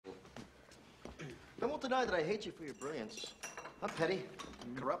won't deny that I hate you for your brilliance. I'm petty,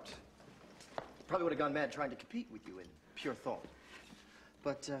 corrupt. Probably would have gone mad trying to compete with you in pure thought.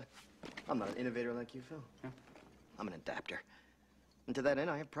 But I'm not an innovator like you, Phil. Yeah. I'm an adapter. And to that end,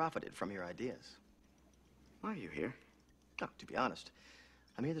 I have profited from your ideas. Why are you here? No, to be honest,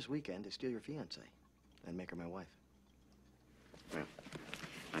 I'm here this weekend to steal your fiancée and make her my wife. Well,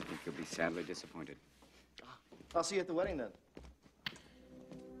 I think you'll be sadly disappointed. I'll see you at the wedding, then.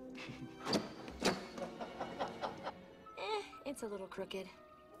 It's a little crooked.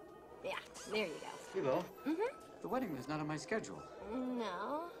 Yeah, there you go. Phoebe? Mm-hmm. The wedding was not on my schedule.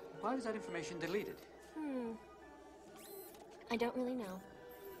 No. Why was that information deleted? I don't really know.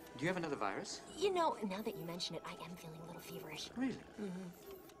 Do you have another virus? You know, now that you mention it, I am feeling a little feverish. Really?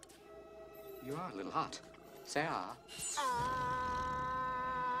 You are a little hot. Say ah.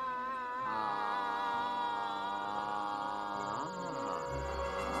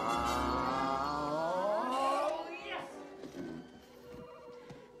 Oh, yes!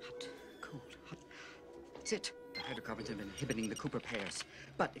 Hot, cold, hot. That's it. The hydrocarbons have been inhibiting the Cooper pairs.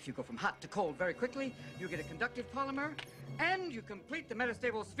 But if you go from hot to cold very quickly, you get a conductive polymer, and you complete the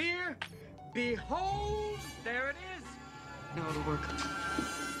metastable sphere. Behold, there it is. Now it'll work.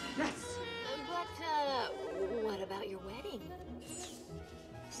 Yes! But